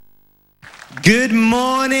Good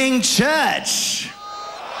morning, church.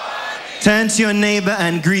 Turn to your neighbor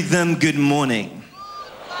and greet them good morning.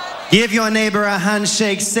 Give your neighbor a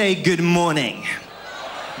handshake, say good morning.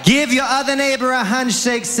 Give your other neighbor a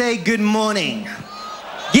handshake, say good morning.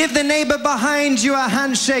 Give the neighbor behind you a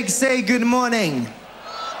handshake, say good morning.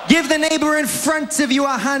 Give the neighbor in front of you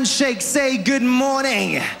a handshake, say good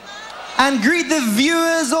morning. And greet the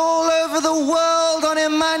viewers all over the world on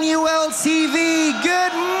Emmanuel TV.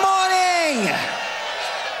 Good morning.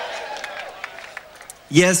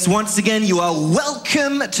 Yes, once again, you are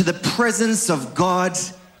welcome to the presence of God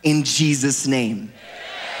in Jesus' name.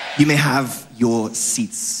 You may have your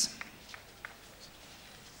seats.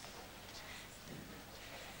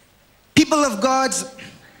 People of God,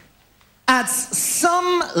 at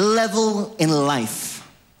some level in life,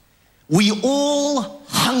 we all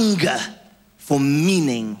hunger for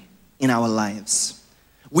meaning in our lives.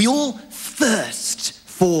 We all thirst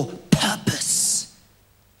for purpose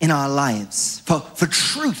in our lives, for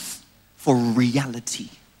truth, for reality.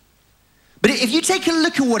 But if you take a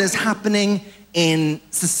look at what is happening in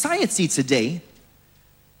society today,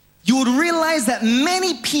 you would realize that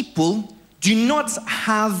many people do not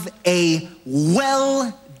have a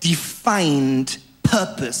well-defined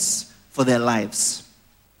purpose for their lives.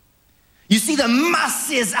 You see, the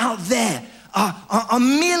masses out there are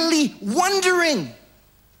merely wondering,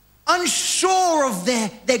 unsure of their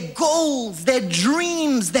goals, their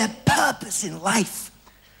dreams, their purpose in life.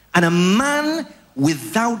 And a man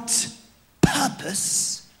without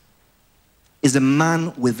purpose is a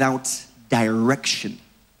man without direction.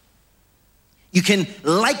 You can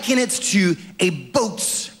liken it to a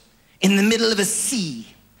boat in the middle of a sea.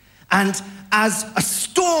 And as a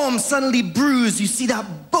storm suddenly brews, you see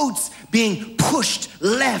that boat being pushed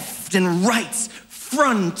left and right,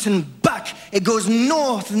 front and back. It goes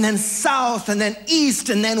north and then south and then east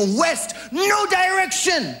and then west. No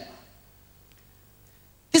direction.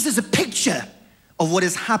 This is a picture of what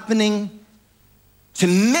is happening to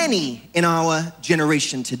many in our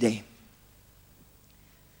generation today.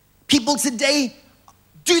 People today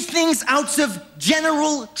do things out of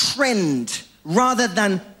general trend rather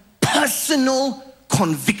than personal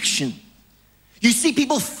conviction. You see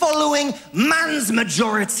people following man's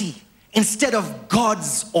majority instead of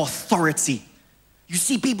God's authority. You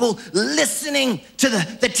see people listening to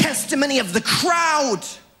the testimony of the crowd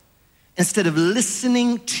instead of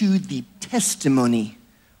listening to the testimony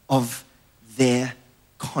of their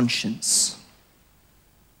conscience.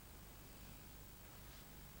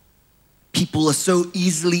 People are so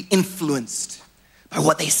easily influenced by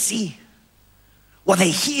what they see, what they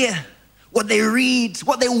hear, what they read,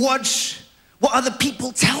 what they watch, what other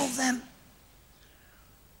people tell them.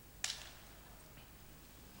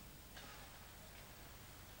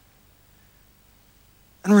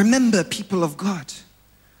 And remember, people of God,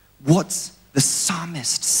 what the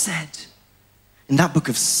psalmist said in that book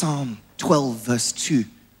of Psalm 12, verse 2.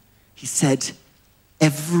 He said,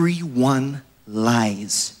 everyone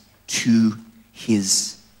lies to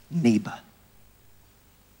his neighbor.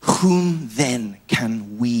 Whom then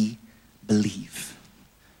can we believe?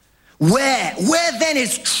 Where then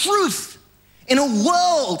is truth in a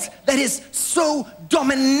world that is so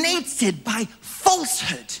dominated by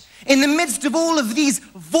falsehood? In the midst of all of these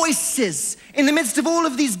voices, in the midst of all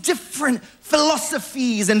of these different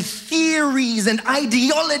philosophies and theories and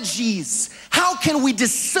ideologies, how can we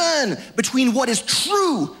discern between what is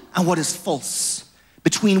true and what is false?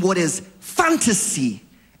 Between what is fantasy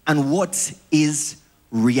and what is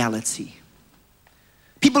reality?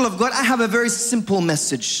 People of God, I have a very simple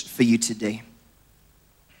message for you today.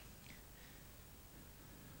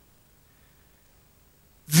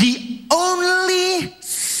 The only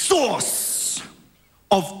source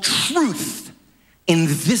of truth in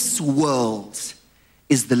this world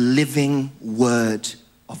is the living Word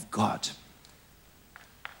of God.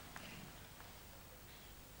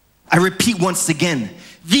 I repeat once again,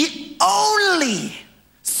 the only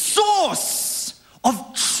source of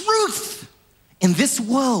truth in this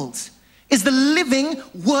world is the living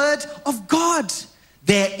Word of God.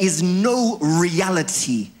 There is no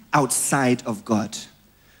reality outside of God.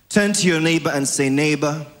 Turn to your neighbor and say,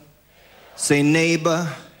 neighbor. Say, neighbor.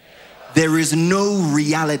 There is no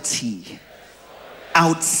reality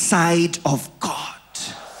outside of God.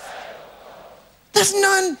 There's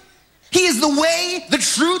none. He is the way, the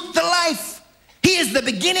truth, the life. He is the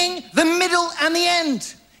beginning, the middle, and the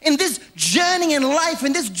end. In this journey in life,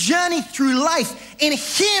 in this journey through life, in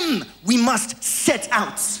Him we must set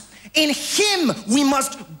out. In Him we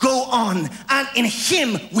must go on. And in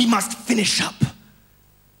Him we must finish up.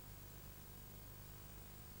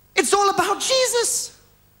 It's all about Jesus.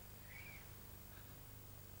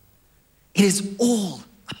 It is all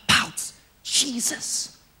about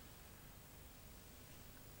Jesus.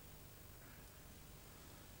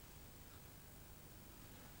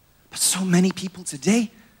 But so many people today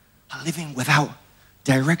are living without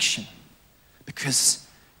direction because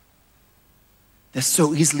they're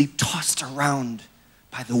so easily tossed around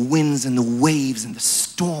by the winds and the waves and the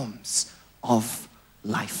storms of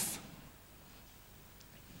life.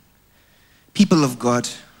 People of God,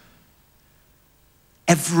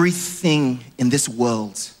 everything in this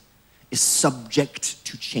world is subject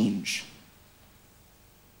to change.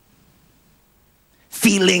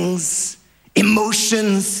 Feelings,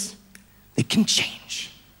 emotions, they can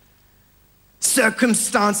change.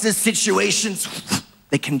 Circumstances, situations,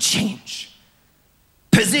 they can change.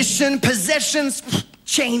 Possessions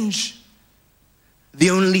change. The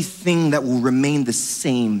only thing that will remain the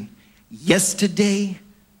same yesterday,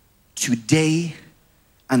 today,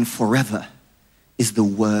 and forever is the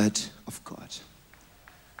Word of God.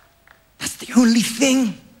 That's the only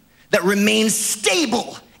thing that remains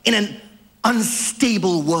stable in an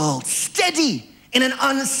unstable world, steady in an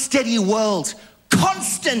unsteady world,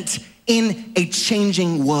 constant in a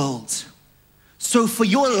changing world. So for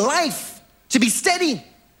your life to be steady,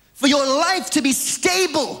 for your life to be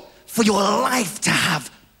stable, for your life to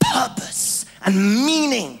have purpose and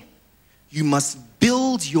meaning, you must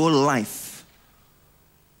build your life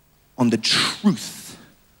on the truth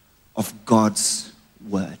of God's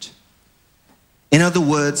word. In other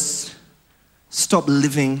words, stop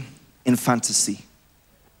living in fantasy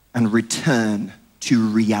and return to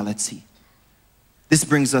reality. This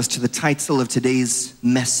brings us to the title of today's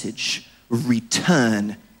message,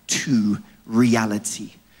 Return to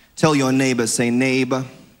Reality. Tell your neighbor, say neighbor,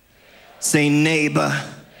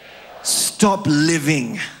 stop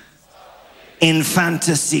living in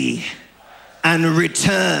fantasy and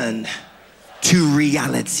return to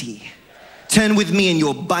reality. Turn with me in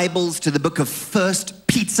your Bibles to the book of 1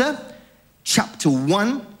 Peter, chapter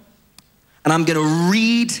 1, and I'm going to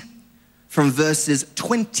read from verses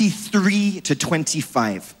 23 to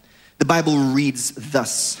 25. The Bible reads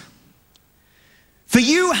thus: For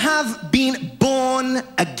you have been born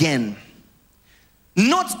again,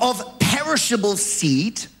 not of perishable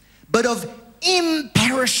seed, but of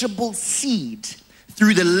imperishable seed,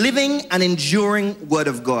 through the living and enduring word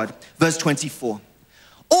of God. Verse 24.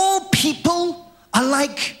 All people are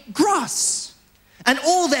like grass, and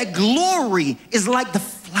all their glory is like the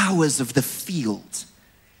flowers of the field.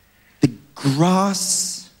 The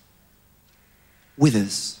grass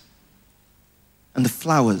withers, and the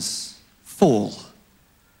flowers fall,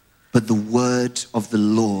 but the word of the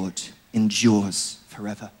Lord endures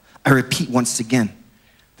forever. I repeat once again,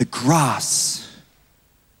 the grass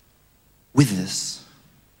withers,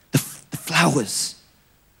 the flowers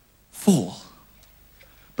fall,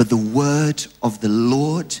 but the word of the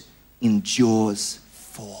Lord endures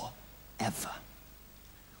forever.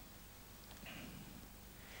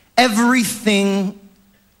 Everything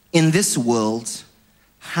in this world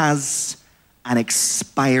has an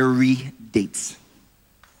expiry date.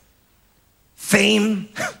 Fame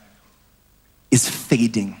is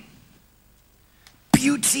fading.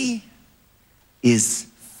 Beauty is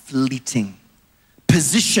fleeting.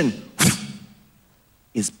 Position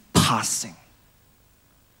is passing.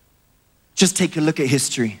 Just take a look at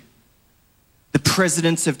history. The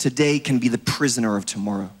presidents of today can be the prisoner of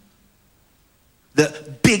tomorrow.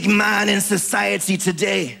 The big man in society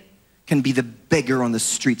today can be the beggar on the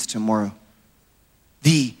streets tomorrow.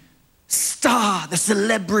 The star, the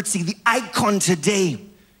celebrity, the icon today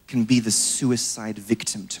can be the suicide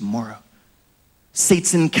victim tomorrow.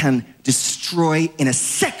 Satan can destroy in a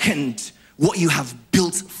second what you have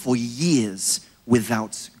built for years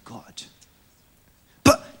without God.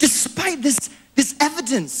 But despite this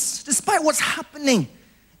evidence, despite what's happening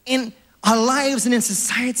in our lives and in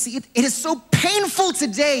society, it is so painful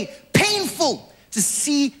today, painful to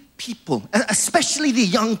see people, especially the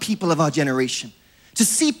young people of our generation, to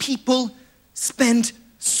see people spend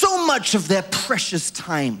so much of their precious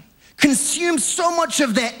time, consume so much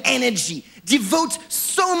of their energy, devote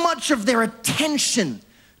so much of their attention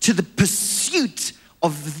to the pursuit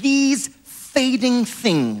of these fading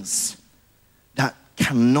things that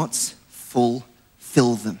cannot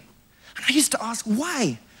fulfill them. And I used to ask,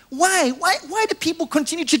 why? Why do people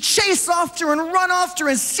continue to chase after and run after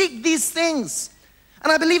and seek these things?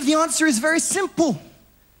 And I believe the answer is very simple.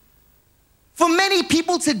 For many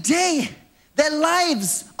people today, their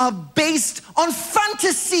lives are based on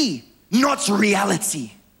fantasy, not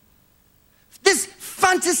reality. This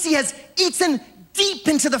fantasy has eaten deep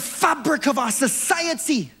into the fabric of our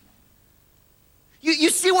society. You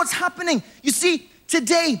see what's happening. You see,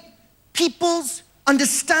 today, people's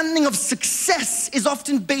understanding of success is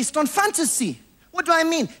often based on fantasy. What do I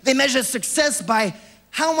mean? They measure success by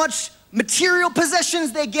how much material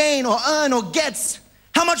possessions they gain or earn or get,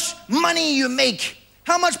 how much money you make,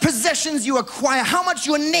 how much possessions you acquire, how much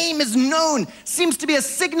your name is known seems to be a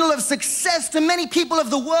signal of success to many people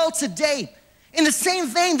of the world today. In the same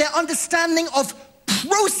vein, their understanding of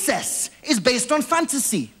process is based on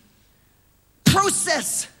fantasy.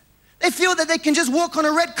 Process. They feel that they can just walk on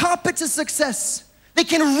a red carpet to success. They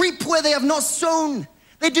can reap where they have not sown.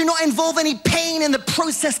 They do not involve any pain in the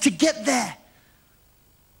process to get there.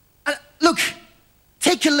 Look,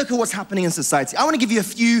 take a look at what's happening in society. I want to give you a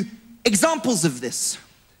few examples of this.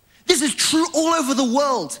 This is true all over the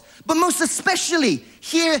world, but most especially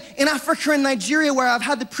here in Africa and Nigeria, where I've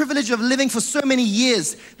had the privilege of living for so many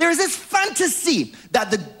years. There is this fantasy that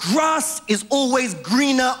the grass is always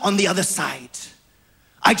greener on the other side.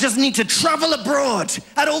 I just need to travel abroad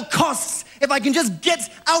at all costs. If I can just get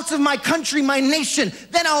out of my country, my nation,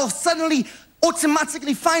 then I'll suddenly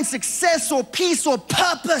automatically find success or peace or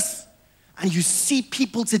purpose. And you see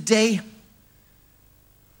people today,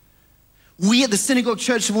 we at the Synagogue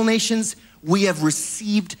Church of All Nations, we have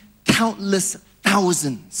received countless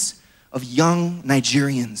thousands of young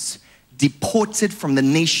Nigerians deported from the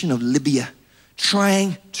nation of Libya,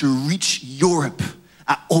 trying to reach Europe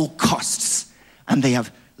at all costs. And they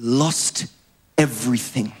have lost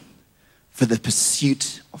everything for the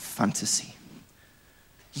pursuit of fantasy.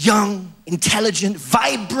 Young, intelligent,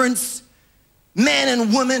 vibrant men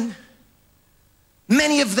and women,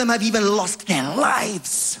 many of them have even lost their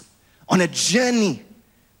lives on a journey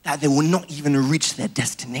that they will not even reach their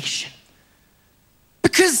destination.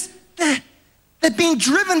 Because they're being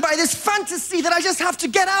driven by this fantasy that I just have to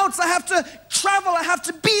get out, I have to travel, I have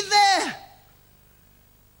to be there.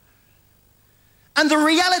 And the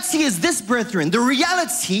reality is this, brethren. The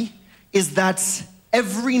reality is that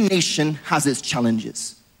every nation has its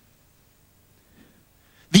challenges.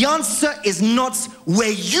 The answer is not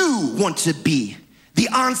where you want to be. The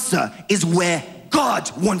answer is where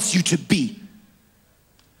God wants you to be.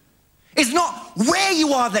 It's not where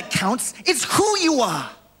you are that counts, it's who you are.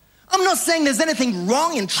 I'm not saying there's anything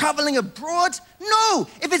wrong in traveling abroad. No,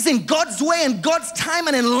 if it's in God's way and God's time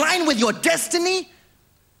and in line with your destiny.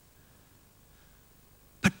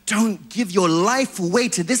 But don't give your life away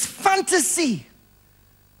to this fantasy.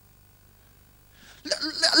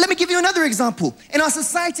 Let me give you another example. In our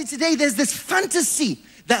society today, there's this fantasy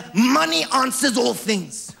that money answers all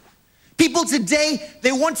things. People today,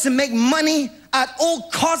 they want to make money at all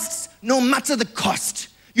costs, no matter the cost.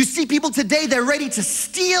 You see people today, they're ready to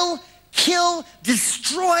steal, kill,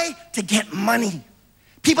 destroy to get money.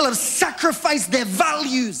 People have sacrificed their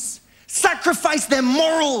values, sacrificed their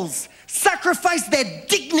morals, sacrificed their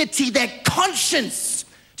dignity, their conscience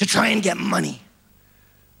to try and get money.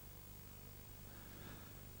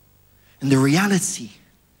 And the reality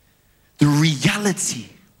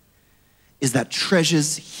is that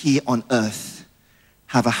treasures here on earth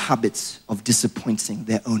have a habit of disappointing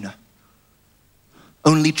their owner.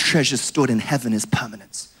 Only treasure stored in heaven is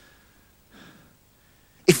permanent.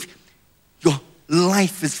 If your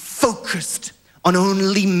life is focused on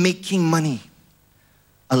only making money,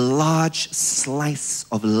 a large slice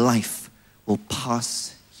of life will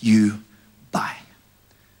pass you by.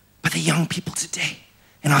 But the young people today,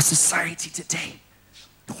 in our society today,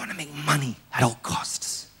 they want to make money at all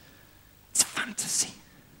costs. It's fantasy.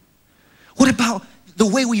 What about the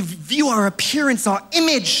way we view our appearance, our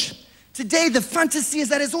image? Today, the fantasy is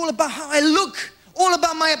that it's all about how I look, all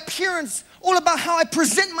about my appearance, all about how I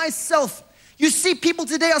present myself. You see, people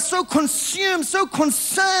today are so consumed, so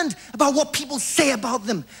concerned about what people say about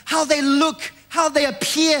them, how they look, how they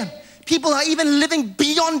appear. People are even living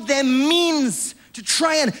beyond their means to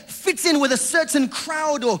try and fit in with a certain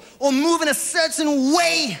crowd or move in a certain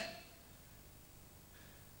way.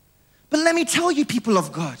 But let me tell you, people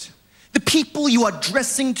of God, the people you are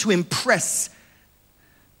dressing to impress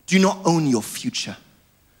do not own your future.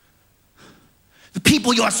 The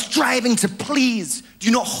people you are striving to please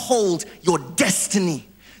do not hold your destiny.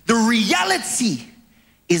 The reality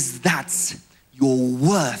is that your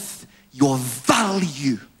worth, your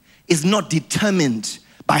value is not determined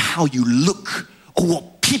by how you look or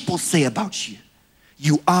what people say about you.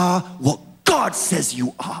 You are what God says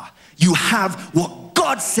you are. You have what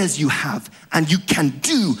God says you have, and you can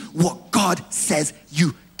do what God says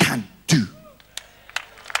you can do.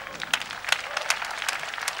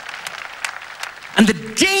 And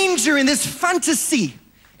the danger in this fantasy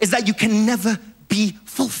is that you can never be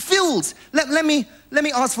fulfilled. Let me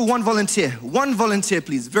ask for one volunteer. One volunteer,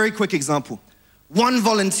 please. Very quick example. One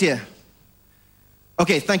volunteer.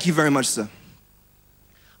 Okay, thank you very much, sir.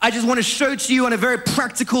 I just want to show to you in a very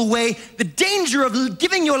practical way the danger of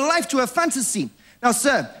giving your life to a fantasy. Now,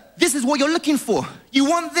 sir, this is what you're looking for. You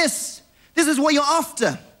want this. This is what you're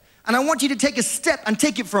after. And I want you to take a step and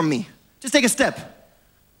take it from me. Just take a step.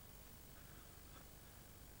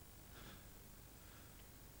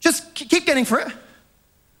 Just keep getting for it.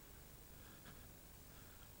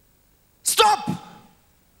 Stop!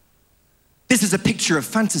 This is a picture of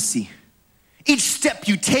fantasy. Each step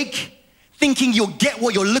you take, thinking you'll get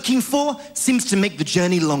what you're looking for, seems to make the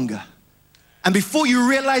journey longer. And before you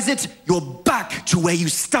realize it, you're back to where you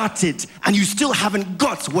started and you still haven't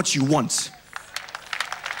got what you want.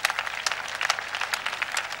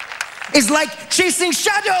 It's like chasing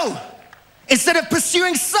shadow instead of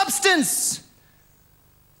pursuing substance.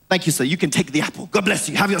 Thank you, sir. You can take the apple. God bless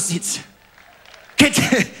you. Have your seats.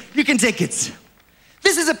 You can take it.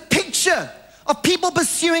 This is a picture of people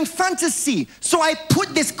pursuing fantasy. So I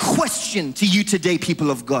put this question to you today,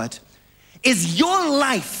 people of God. Is your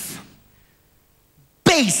life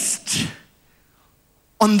based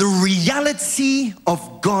on the reality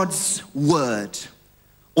of God's word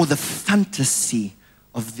or the fantasy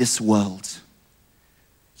of this world?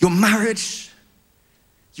 Your marriage,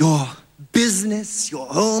 your business, your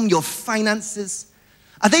home, your finances,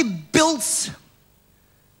 are they built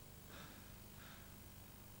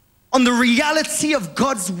on the reality of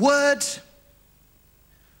God's word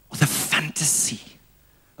or the fantasy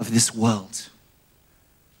of this world?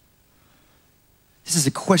 This is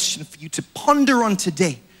a question for you to ponder on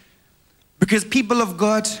today. Because people of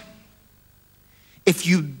God, if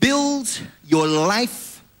you build your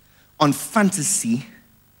life on fantasy,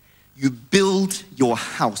 you build your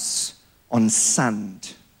house on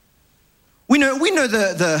sand. We know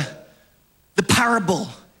the parable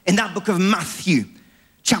in that book of Matthew,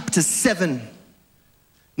 chapter 7.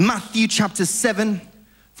 Matthew chapter 7,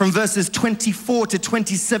 from verses 24 to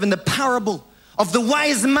 27, the parable of the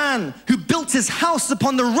wise man who built his house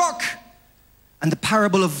upon the rock, and the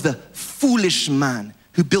parable of the foolish man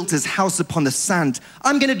who built his house upon the sand.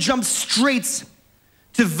 I'm going to jump straight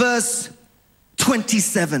to verse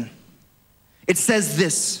 27. It says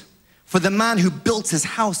this, for the man who built his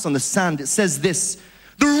house on the sand, it says this: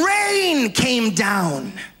 the rain came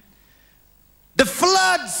down, the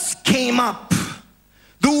floods came up,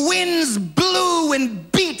 the winds blew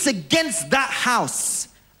and beat against that house,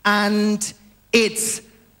 and it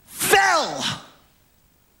fell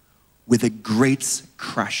with a great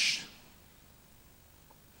crash.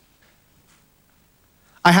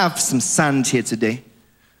 I have some sand here today.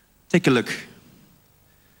 Take a look.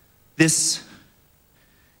 This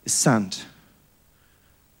is sand.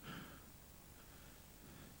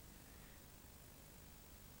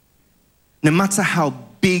 No matter how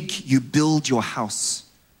big you build your house,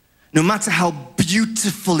 no matter how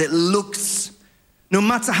beautiful it looks, no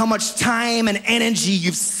matter how much time and energy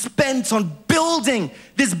you've spent on building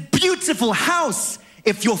this beautiful house,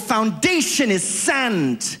 if your foundation is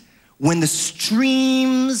sand, when the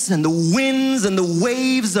streams and the winds and the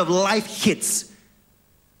waves of life hits,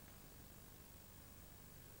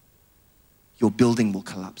 your building will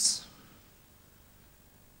collapse.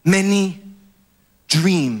 Many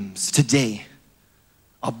dreams today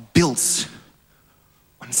are built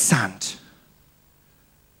on sand.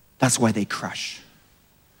 That's why they crash.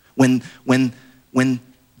 When the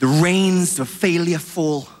rains of failure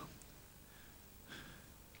fall,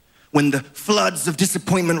 when the floods of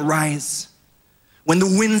disappointment rise, when the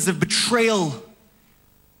winds of betrayal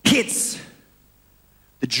hits,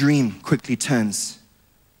 the dream quickly turns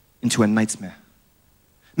into a nightmare.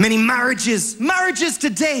 Many marriages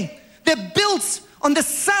today, they're built on the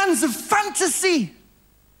sands of fantasy.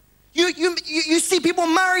 You see people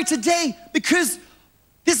married today because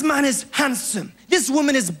this man is handsome, this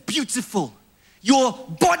woman is beautiful. Your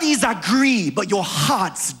bodies agree, but your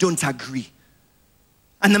hearts don't agree.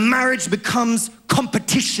 And the marriage becomes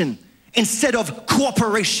competition instead of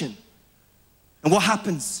cooperation. And what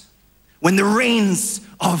happens when the rains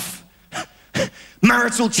of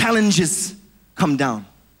marital challenges come down?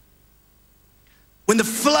 When the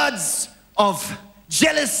floods of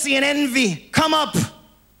jealousy and envy come up?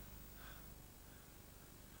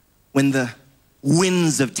 When the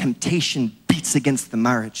winds of temptation beats against the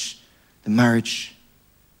marriage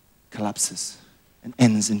collapses and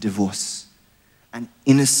ends in divorce. And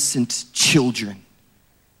innocent children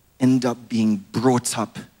end up being brought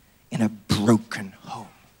up in a broken home.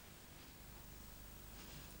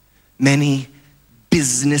 Many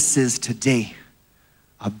businesses today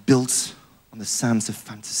are built on the sands of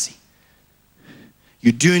fantasy.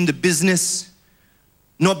 You're doing the business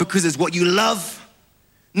not because it's what you love,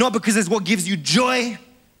 not because it's what gives you joy,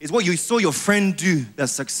 it's what you saw your friend do that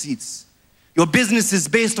succeeds. Your business is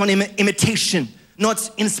based on imitation, not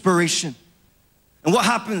inspiration. And what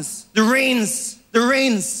happens? The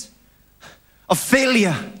rains of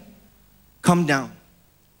failure come down.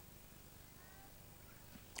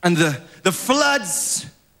 And the floods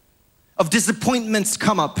of disappointments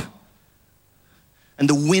come up. And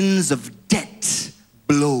the winds of debt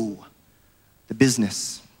blow the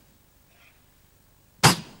business.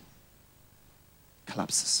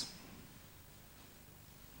 Collapses.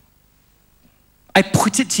 I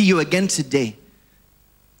put it to you again today.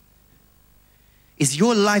 Is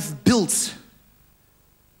your life built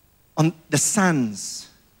on the sands,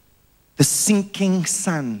 the sinking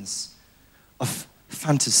sands of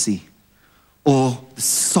fantasy, or the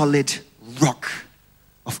solid rock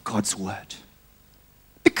of God's word?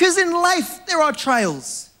 Because in life there are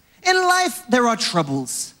trials. In life there are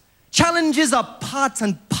troubles. Challenges are part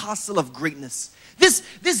and parcel of greatness.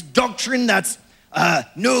 This doctrine that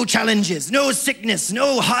no challenges, no sickness,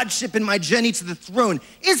 no hardship in my journey to the throne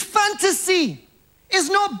is fantasy. Is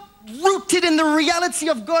not rooted in the reality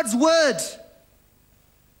of God's word.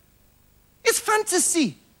 It's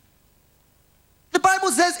fantasy. The Bible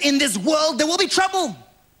says in this world there will be trouble.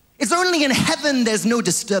 It's only in heaven there's no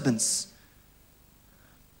disturbance.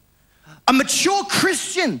 A mature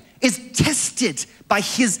Christian is tested by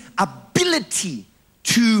his ability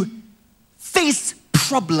to face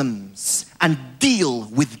problems and deal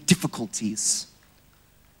with difficulties.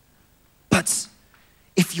 But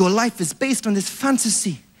if your life is based on this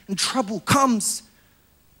fantasy and trouble comes,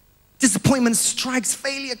 disappointment strikes,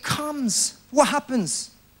 failure comes, what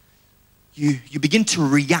happens? You begin to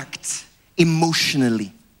react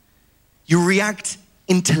emotionally. You react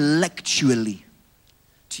intellectually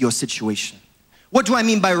to your situation. What do I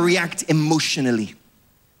mean by react emotionally?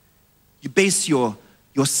 You base your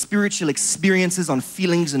spiritual experiences on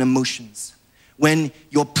feelings and emotions. When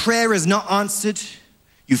your prayer is not answered,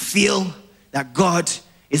 you feel that God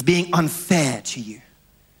is being unfair to you.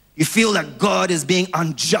 You feel that God is being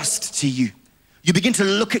unjust to you. You begin to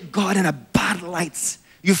look at God in a bad light.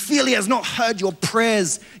 You feel he has not heard your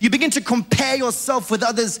prayers. You begin to compare yourself with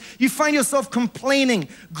others. You find yourself complaining,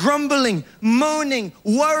 grumbling, moaning,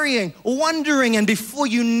 worrying, wondering, and before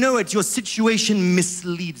you know it, your situation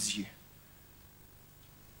misleads you.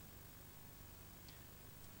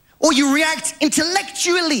 Or you react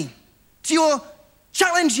intellectually to your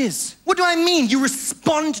challenges. What do I mean? You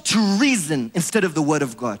respond to reason instead of the word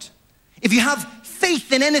of God. If you have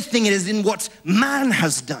faith in anything, it is in what man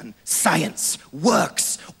has done. Science,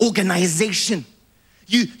 works, organization.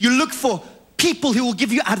 You look for people who will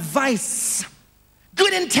give you advice.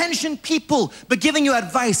 Good intentioned people, but giving you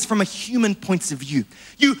advice from a human point of view.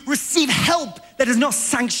 You receive help that is not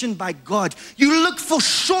sanctioned by God. You look for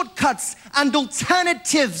shortcuts and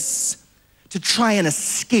alternatives to try and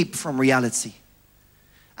escape from reality.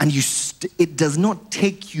 And it does not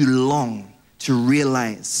take you long to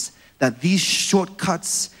realize that these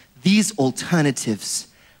shortcuts, these alternatives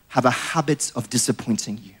have a habit of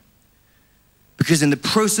disappointing you. Because in the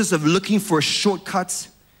process of looking for a shortcut,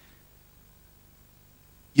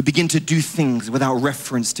 you begin to do things without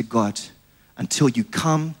reference to God until you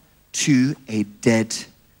come to a dead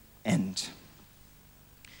end.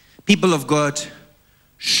 People of God,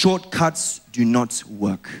 shortcuts do not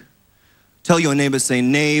work. Tell your neighbor, say,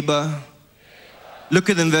 neighbor. Look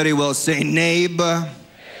at them very well, say, neighbor.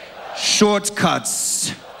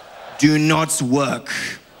 Shortcuts do not work.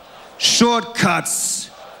 Shortcuts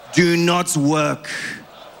do not work.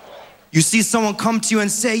 You see someone come to you and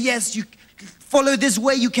say, yes, you follow this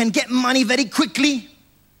way, you can get money very quickly.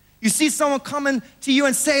 You see someone coming to you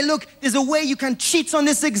and say, look, there's a way you can cheat on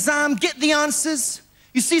this exam, get the answers.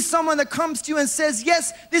 You see someone that comes to you and says,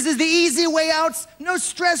 yes, this is the easy way out, no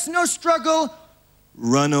stress, no struggle.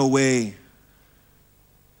 Run away.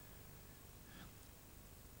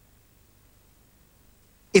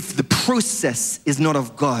 If the process is not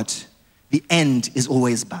of God, the end is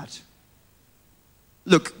always bad.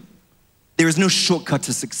 Look, there is no shortcut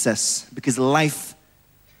to success because life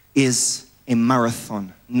is a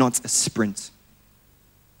marathon, not a sprint.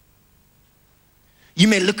 You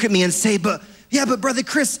may look at me and say, but Brother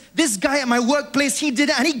Chris, this guy at my workplace, he did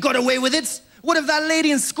it and he got away with it. What if that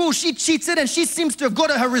lady in school, she cheated and she seems to have got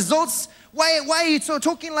her results? Why are you so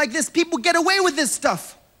talking like this? People get away with this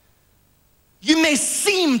stuff. You may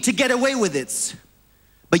seem to get away with it,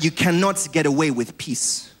 but you cannot get away with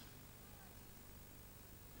peace.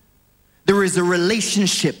 There is a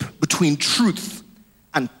relationship between truth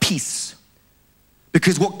and peace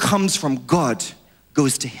because what comes from God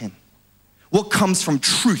goes to him. What comes from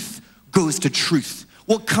truth goes to truth.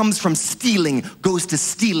 What comes from stealing goes to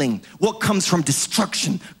stealing. What comes from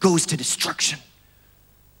destruction goes to destruction.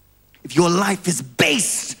 If your life is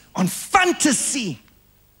based on fantasy,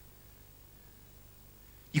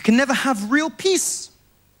 you can never have real peace.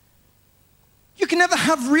 You can never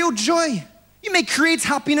have real joy. You may create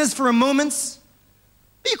happiness for a moment,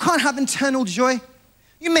 but you can't have internal joy.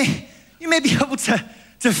 You may be able to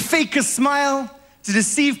fake a smile, to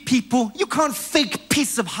deceive people. You can't fake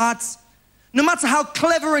peace of heart. No matter how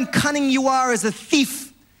clever and cunning you are as a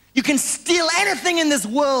thief, you can steal anything in this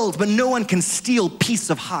world, but no one can steal peace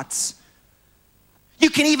of heart. You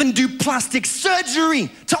can even do plastic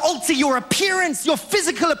surgery to alter your appearance, your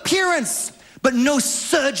physical appearance, but no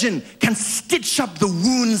surgeon can stitch up the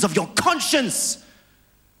wounds of your conscience.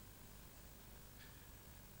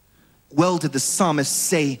 Well did the psalmist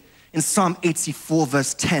say in Psalm 84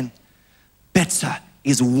 verse 10, better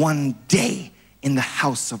is one day in the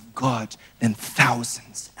house of God than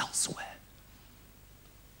thousands elsewhere.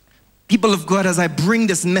 People of God, as I bring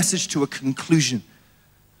this message to a conclusion,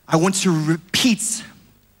 I want to repeat,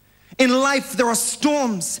 in life there are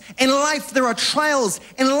storms, in life there are trials,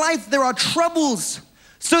 in life there are troubles.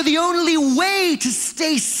 So the only way to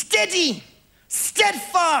stay steady,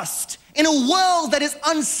 steadfast in a world that is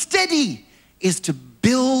unsteady is to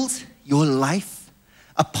build your life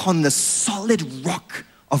upon the solid rock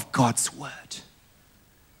of God's word.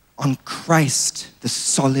 On Christ, the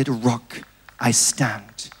solid rock, I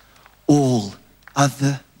stand. All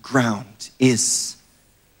other ground is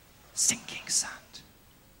sinking sand.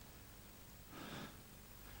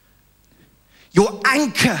 Your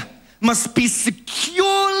anchor must be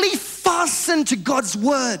securely fastened to God's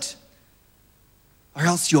word, or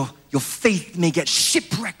else your faith may get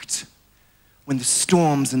shipwrecked when the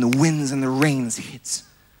storms and the winds and the rains hit.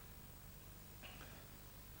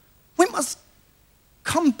 We must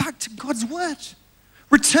come back to God's word,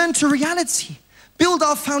 return to reality, build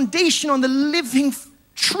our foundation on the living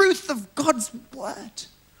truth of God's word.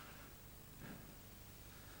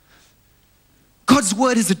 God's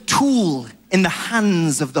word is a tool in the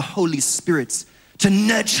hands of the Holy Spirit to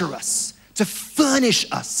nurture us, to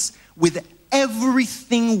furnish us with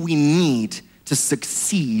everything we need to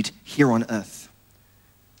succeed here on earth.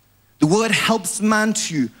 The word helps man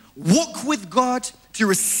to walk with God, to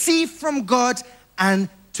receive from God, and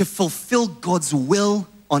to fulfill God's will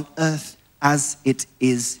on earth as it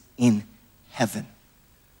is in heaven.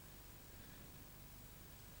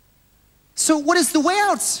 So what is the way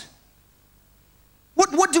out?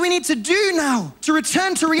 What do we need to do now to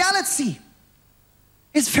return to reality?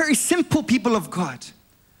 It's very simple, people of God.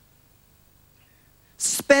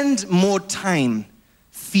 Spend more time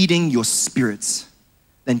feeding your spirits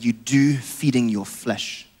than you do feeding your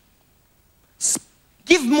flesh.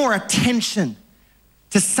 Give more attention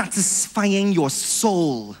to satisfying your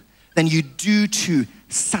soul than you do to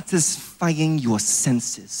satisfying your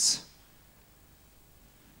senses.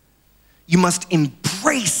 You must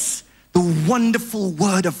embrace the wonderful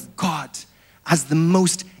word of God as the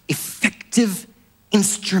most effective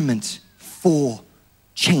instrument for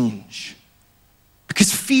change.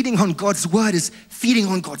 Because feeding on God's word is feeding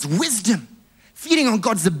on God's wisdom, feeding on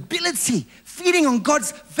God's ability, feeding on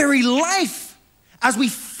God's very life. As we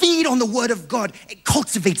feed on the word of God, it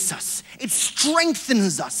cultivates us, it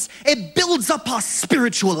strengthens us, it builds up our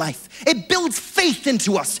spiritual life, it builds faith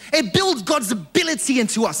into us, it builds God's ability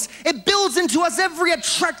into us, it builds into us every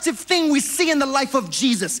attractive thing we see in the life of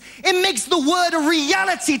Jesus. It makes the word a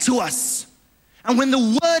reality to us. And when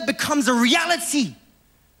the word becomes a reality,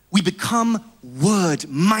 we become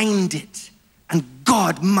word-minded and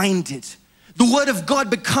God-minded. The word of God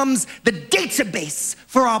becomes the database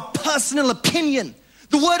for our personal opinion.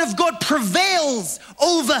 The word of God prevails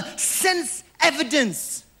over sense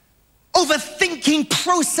evidence, over thinking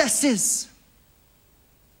processes.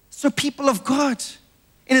 So people of God,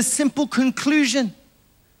 in a simple conclusion,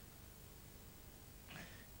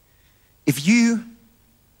 if you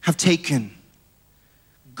have taken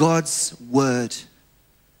God's word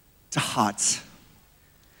to heart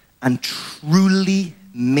and truly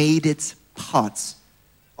made it part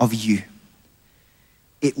of you,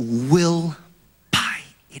 it will by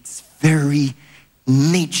its very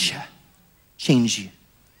nature change you.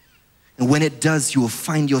 And when it does, you will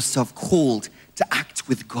find yourself called to act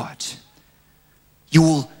with God. You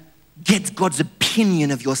will get God's opinion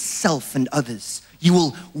of yourself and others. You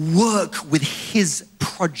will work with his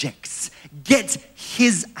projects, get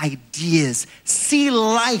his ideas, see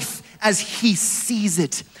life as he sees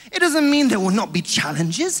it. It doesn't mean there will not be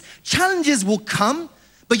challenges. Challenges will come,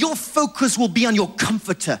 but your focus will be on your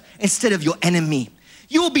comforter instead of your enemy.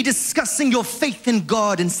 You will be discussing your faith in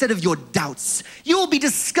God instead of your doubts. You will be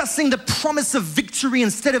discussing the promise of victory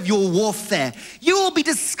instead of your warfare. You will be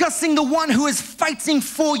discussing the one who is fighting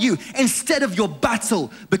for you instead of your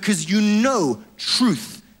battle, because you know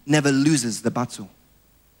truth never loses the battle.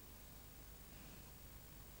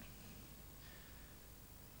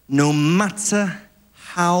 No matter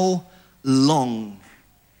how long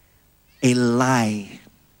a lie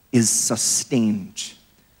is sustained,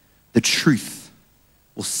 the truth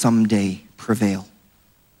will someday prevail.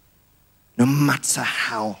 No matter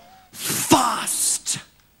how fast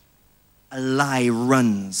a lie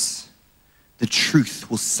runs, the truth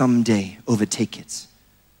will someday overtake it.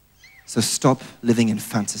 So stop living in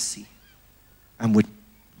fantasy and would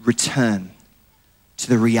return to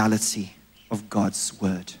the reality of God's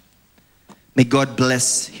word. May God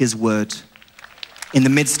bless his word in the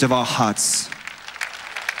midst of our hearts.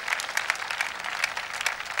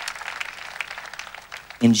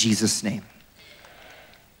 In Jesus' name.